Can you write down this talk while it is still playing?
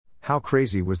How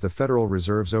crazy was the Federal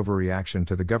Reserve's overreaction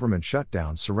to the government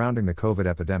shutdown surrounding the COVID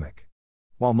epidemic?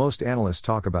 While most analysts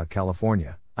talk about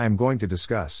California, I am going to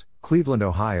discuss Cleveland,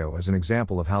 Ohio as an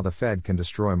example of how the Fed can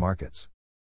destroy markets.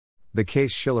 The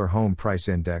Case-Shiller Home Price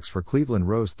Index for Cleveland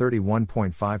rose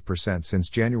 31.5% since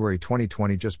January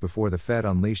 2020, just before the Fed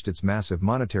unleashed its massive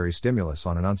monetary stimulus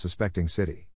on an unsuspecting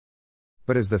city.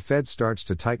 But as the Fed starts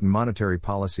to tighten monetary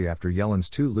policy after Yellen's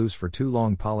too loose for too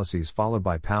long policies followed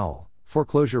by Powell,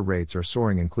 foreclosure rates are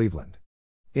soaring in Cleveland.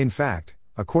 In fact,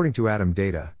 according to ATTOM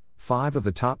data, 5 of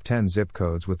the top 10 zip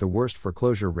codes with the worst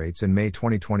foreclosure rates in May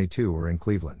 2022 are in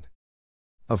Cleveland.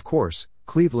 Of course,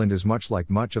 Cleveland is much like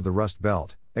much of the Rust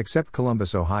Belt, except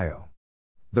Columbus, Ohio.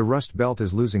 The Rust Belt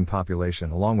is losing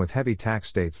population along with heavy tax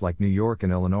states like New York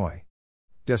and Illinois.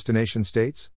 Destination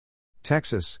states?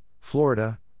 Texas,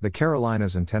 Florida, the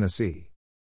Carolinas and Tennessee.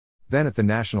 Then at the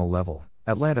national level,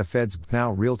 Atlanta Fed's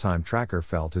GNOW real-time tracker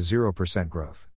fell to 0% growth.